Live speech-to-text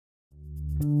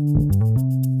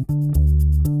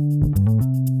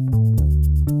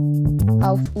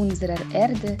Auf unserer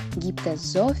Erde gibt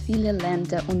es so viele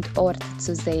Länder und Orte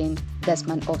zu sehen, dass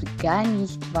man oft gar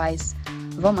nicht weiß,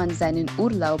 wo man seinen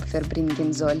Urlaub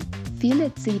verbringen soll.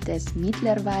 Viele zieht es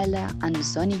mittlerweile an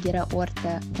sonnigere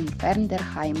Orte und fern der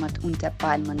Heimat unter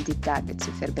Palmen die Tage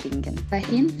zu verbringen.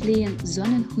 Wohin fliehen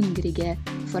Sonnenhungrige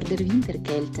vor der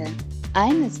Winterkälte?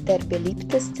 Eines der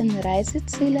beliebtesten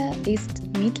Reiseziele ist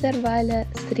mittlerweile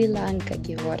Sri Lanka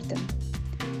geworden.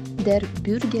 Der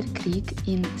Bürgerkrieg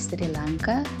in Sri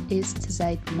Lanka ist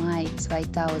seit Mai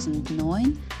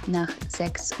 2009 nach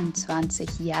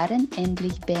 26 Jahren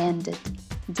endlich beendet.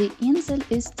 Die Insel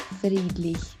ist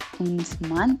friedlich und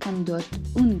man kann dort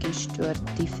ungestört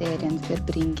die Ferien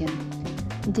verbringen.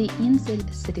 Die Insel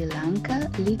Sri Lanka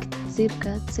liegt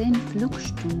ca. 10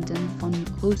 Flugstunden von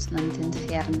Russland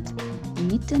entfernt,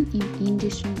 mitten im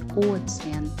Indischen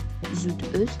Ozean,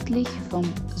 südöstlich vom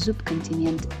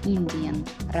Subkontinent Indien.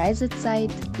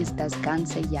 Reisezeit ist das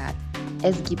ganze Jahr.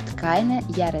 Es gibt keine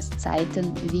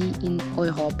Jahreszeiten wie in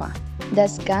Europa.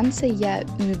 Das ganze Jahr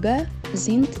über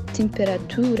sind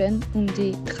Temperaturen um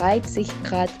die 30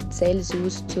 Grad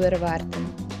Celsius zu erwarten.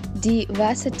 Die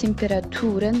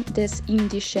Wassertemperaturen des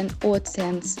Indischen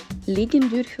Ozeans liegen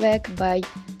durchweg bei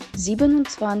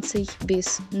 27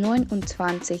 bis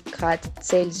 29 Grad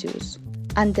Celsius.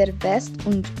 An der West-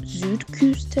 und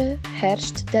Südküste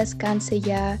herrscht das ganze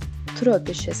Jahr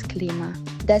tropisches Klima.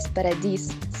 Das Paradies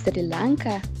Sri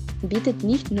Lanka bietet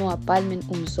nicht nur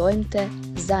palmenumsäumte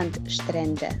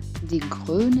Sandstrände. Die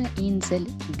grüne Insel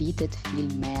bietet viel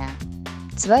mehr.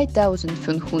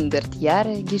 2500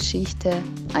 Jahre Geschichte,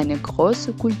 eine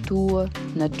große Kultur,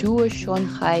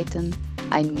 Naturschönheiten,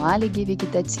 einmalige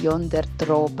Vegetation der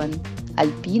Tropen,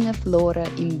 alpine Flora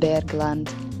im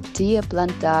Bergland,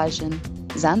 Tierplantagen,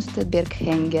 sanfte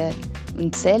Berghänge,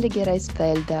 unzählige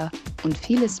Reisfelder und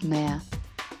vieles mehr.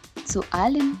 Zu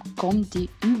allem kommt die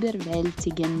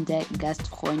überwältigende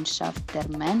Gastfreundschaft der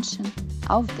Menschen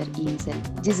auf der Insel.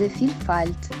 Diese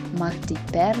Vielfalt macht die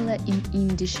Perle im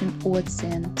Indischen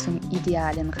Ozean zum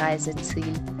idealen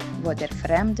Reiseziel, wo der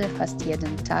Fremde fast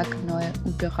jeden Tag neue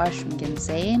Überraschungen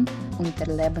sehen und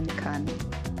erleben kann.